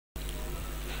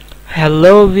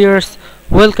Hello viewers,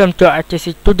 welcome to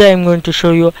RTC. Today I'm going to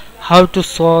show you how to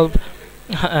solve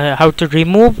how to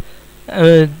remove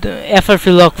the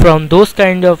FRP lock from those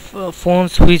kind of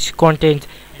phones which contains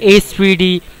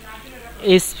SPD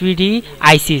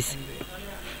ICs,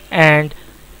 and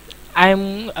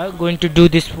I'm going to do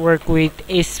this work with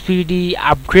SPD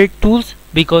upgrade tools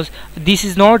because this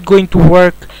is not going to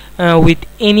work with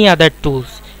any other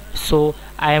tools. So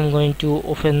I am going to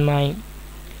open my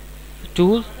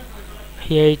tool.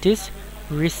 Here it is,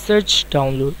 research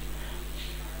download.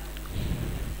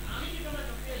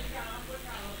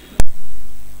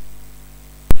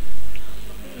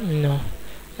 No,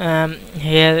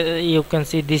 here you can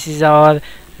see this is our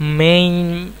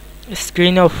main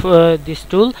screen of this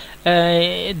tool.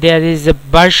 There is a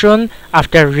version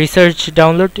after research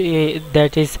download,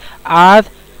 that is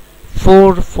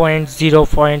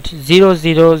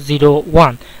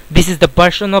R4.0.0001. This is the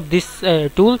version of this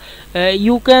tool.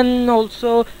 You can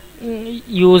also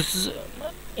use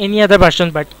any other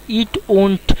version, but it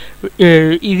won't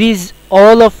erase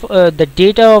all of the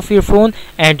data of your phone,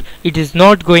 and it is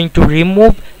not going to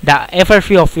remove the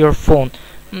FRP of your phone.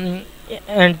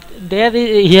 And there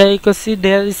is, here you can see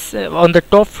there is on the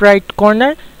top right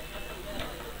corner,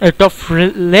 top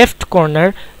left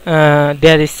corner,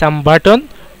 there is some button,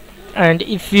 and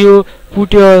if you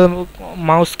put your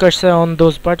mouse cursor on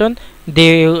those buttons,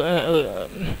 they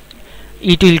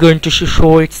it will going to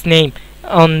show its name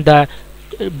on the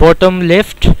bottom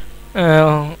left.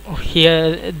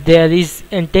 Here there is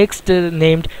a text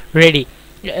named ready,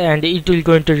 and it will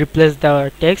going to replace the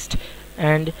text.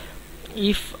 And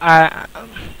if I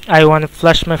want to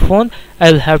flush my phone,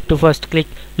 I'll have to first click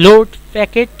load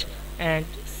packet and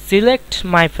select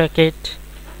my packet.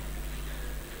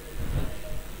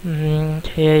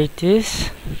 Here it is.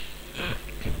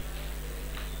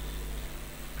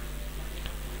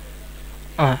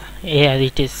 Here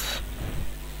it is,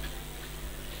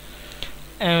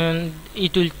 and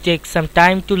it will take some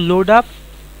time to load up.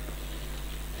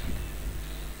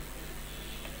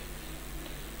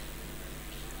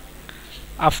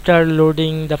 After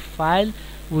loading the file,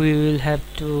 we will have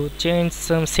to change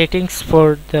some settings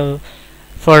for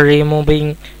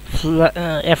removing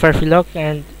FRP lock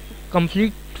and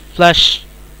complete flush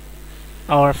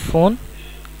our phone.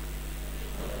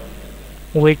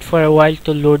 Wait for a while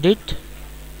to load it.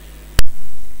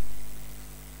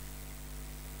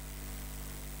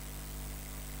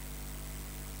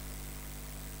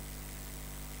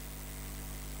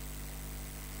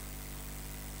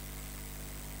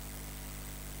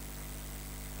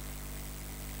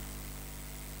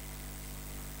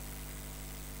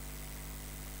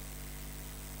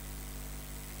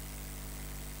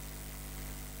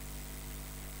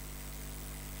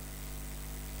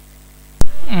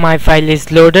 My file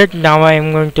is loaded. Now I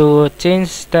am going to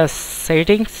change the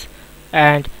settings,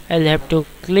 and I'll have to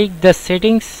click the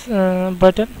settings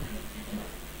button,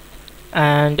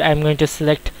 and I'm going to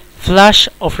select flash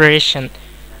operation.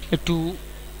 To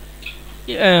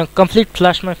complete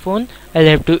flush my phone, I'll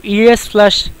have to erase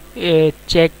flash,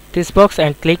 check this box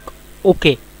and click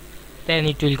OK. Then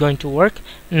it will going to work.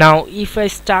 Now if I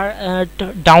start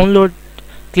download,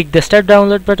 click the start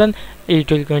download button, it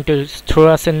will going to throw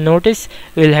us a notice.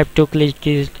 We'll have to click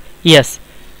it yes.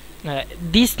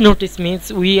 This notice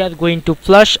means we are going to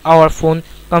flush our phone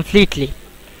completely,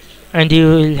 and you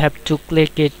will have to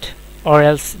click it, or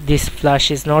else this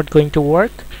flush is not going to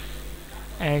work.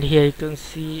 And here you can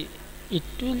see it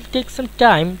will take some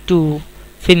time to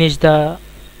finish the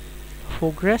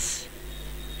progress.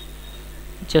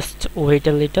 Just wait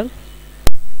a little.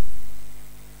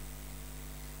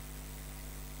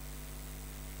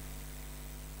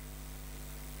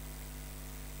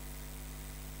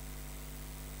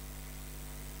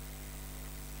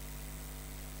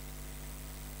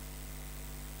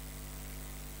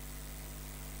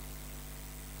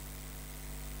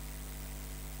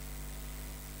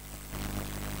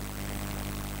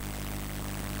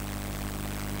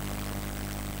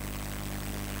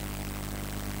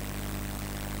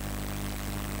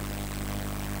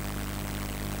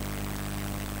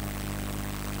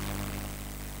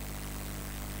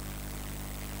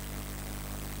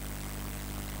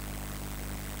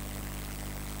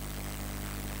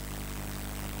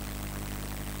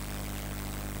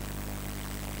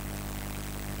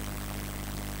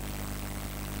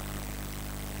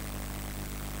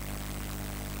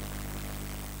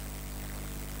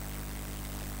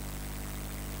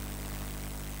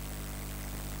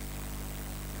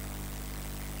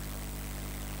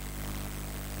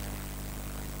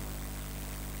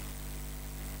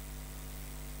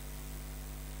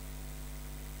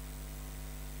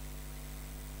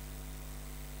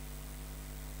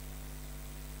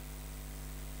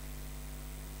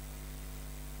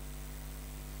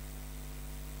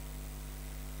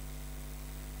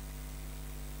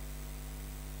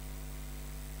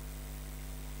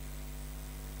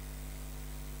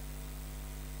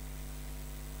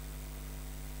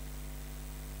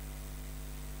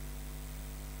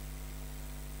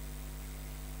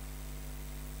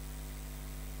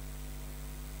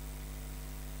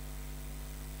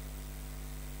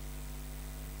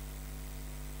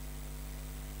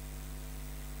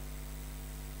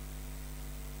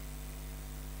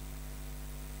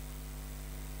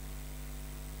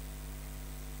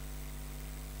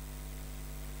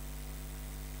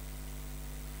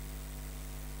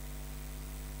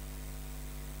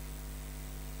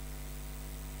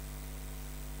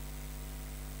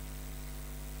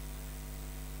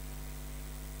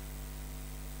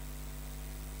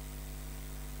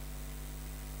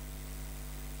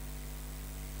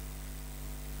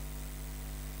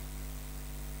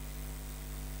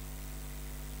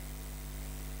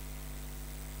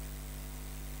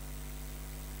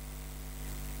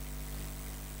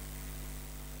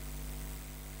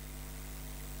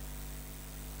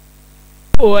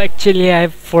 Oh, actually, I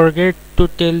forget to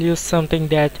tell you something,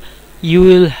 that you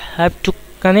will have to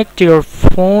connect your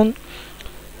phone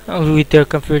with your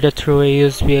computer through a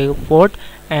USB port,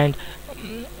 and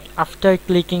after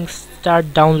clicking start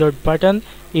download button,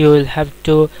 you will have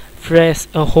to press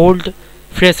and hold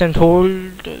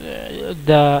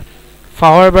the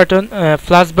power button,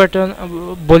 flash button,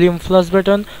 volume flash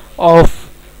button of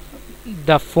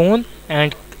the phone,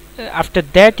 and after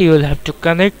that you will have to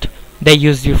connect the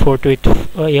USB port with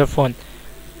your phone.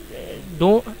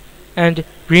 Don't, and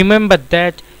remember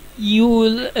that you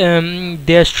will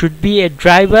there should be a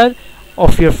driver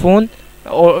of your phone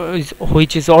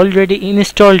which is already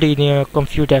installed in your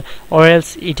computer, or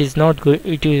else it is not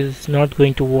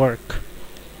going to work.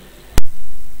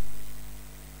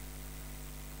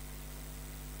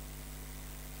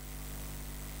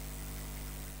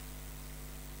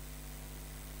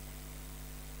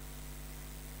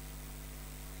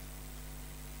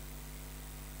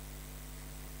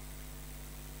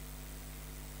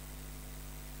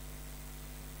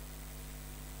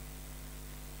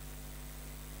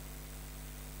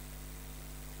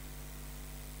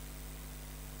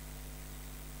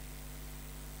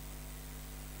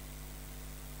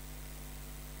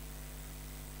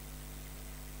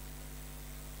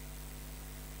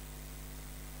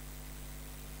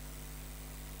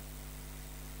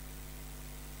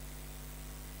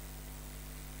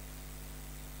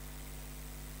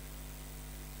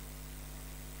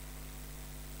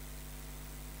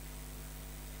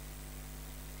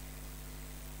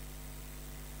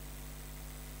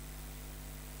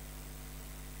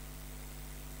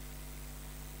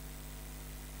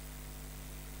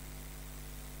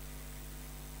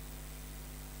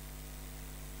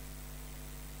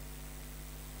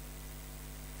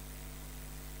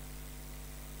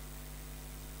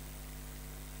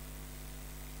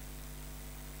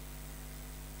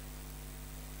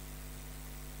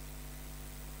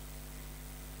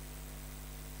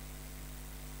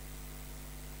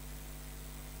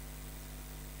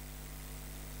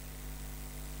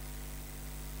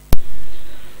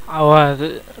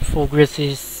 Our progress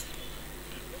is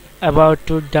about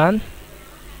to done.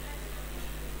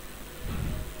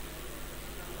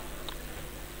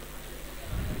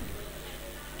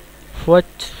 What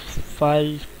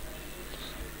file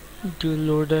do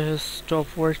loader has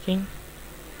stopped working?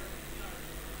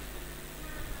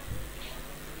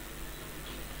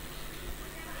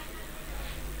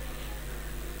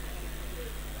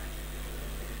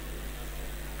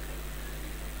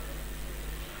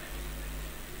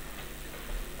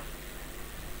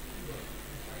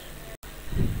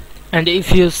 And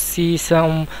if you see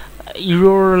some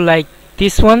error like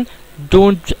this one,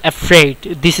 don't afraid,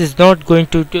 this is not going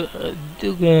to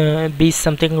be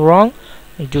something wrong,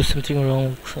 do something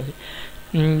wrong. Sorry.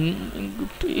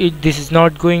 This is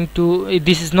not going to,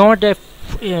 this is not a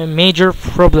major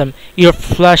problem. Your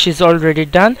flash is already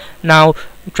done. Now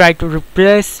try to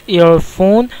replace your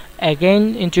phone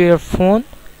again into your phone.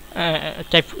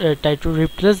 Try to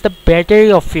replace the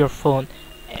battery of your phone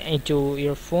into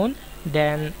your phone,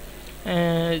 then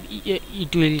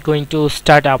it will going to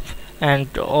start up, and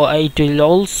it will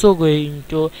also going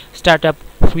to start up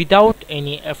without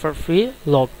any error-free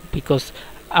log, because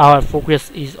our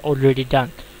progress is already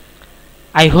done.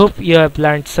 I hope you have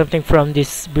learned something from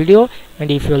this video, and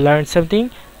if you learned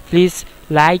something, please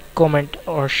like, comment,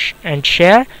 and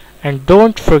share, and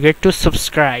don't forget to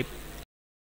subscribe.